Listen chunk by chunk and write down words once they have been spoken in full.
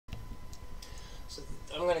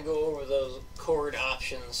I'm going to go over those chord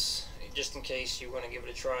options just in case you want to give it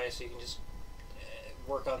a try, so you can just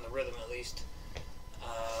work on the rhythm at least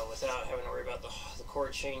without having to worry about the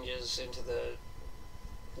chord changes into the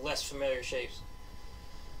less familiar shapes.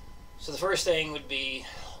 So the first thing would be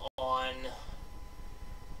on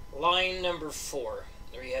line number 4.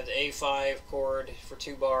 There you have the A5 chord for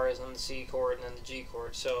 2 bars, and then the C chord, and then the G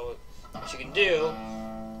chord. So what you can do,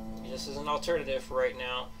 just as an alternative for right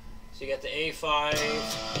now, so you got the A5,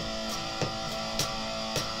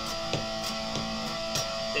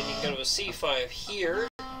 then you can go to a C5 here,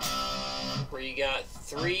 where you got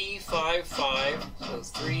 3, 5, 5, so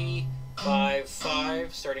 3, 5,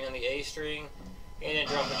 5, starting on the A string, and then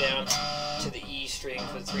drop it down to the E string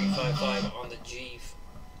for the 3, 5, 5 on the G.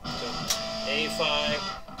 So A5,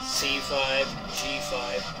 C5,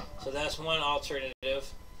 G5. So that's one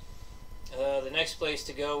alternative. The next place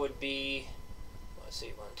to go would be, let's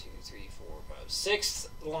see, 1, 2, 3, 4, 5, 6th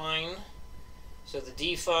line. So the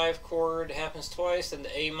D5 chord happens twice, then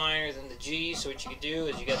the A minor, then the G. So what you could do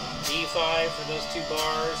is you got the D5 for those 2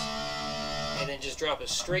 bars, and then just drop it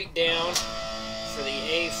straight down for the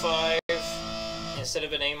A5 instead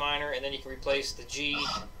of an A minor, and then you can replace the G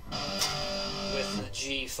with the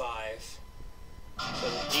G5. So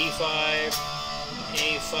the D5,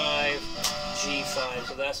 A5, G5.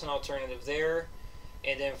 So that's an alternative there.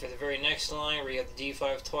 And then for the very next line, where you have the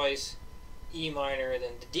D5 twice, E minor, and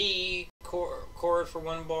then the D chord for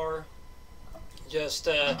 1 bar. Just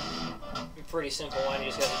a pretty simple one. You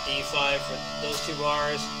just got the D5 for those 2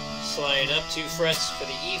 bars, slide up 2 frets for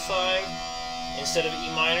the E5 instead of E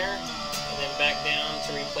minor, and then back down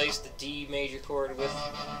to replace the D major chord with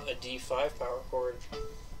a D5 power chord.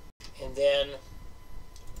 And then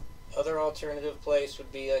other alternative place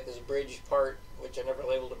would be like this bridge part, which I never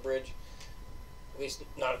labeled a bridge, at least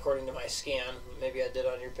not according to my scan. Maybe I did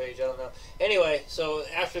on your page, I don't know. Anyway, so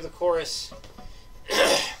after the chorus,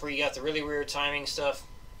 where you got the really weird timing stuff,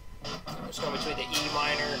 it's going between the E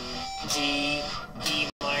minor, D, E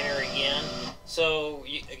minor again. So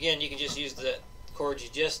again, you can just use the chords you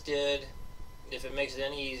just did, if it makes it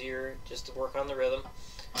any easier, just to work on the rhythm.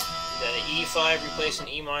 Then an E5 replacing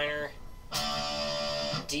E minor,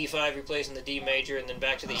 D5 replacing the D major, and then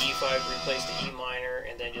back to the E5 replace the E minor,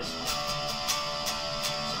 and then just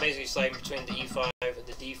so basically slide between the E5 and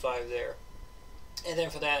the D5 there. And then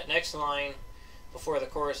for that next line, before the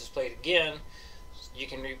chorus is played again, you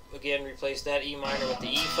can again replace that E minor with the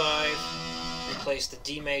E5, replace the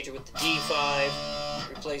D major with the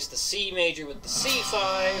D5, replace the C major with the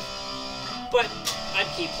C5, but I'd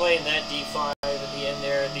keep playing that D5 at the end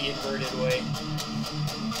there the inverted way,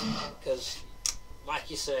 because like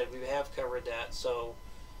you said, we have covered that, so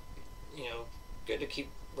you know, good to keep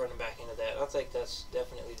running back into that. I think that's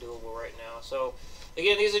definitely doable right now. So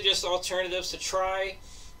again, these are just alternatives to try,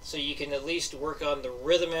 so you can at least work on the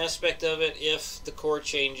rhythm aspect of it if the chord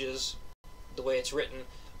changes, the way it's written,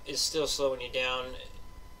 is still slowing you down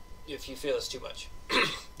if you feel it's too much.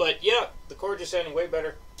 But yeah, the chords are sounding way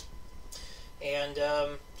better, and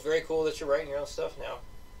it's very cool that you're writing your own stuff now.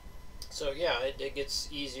 So yeah, it gets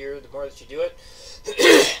easier the more that you do it.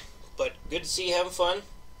 But good to see you having fun,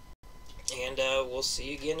 and we'll see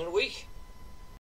you again in a week.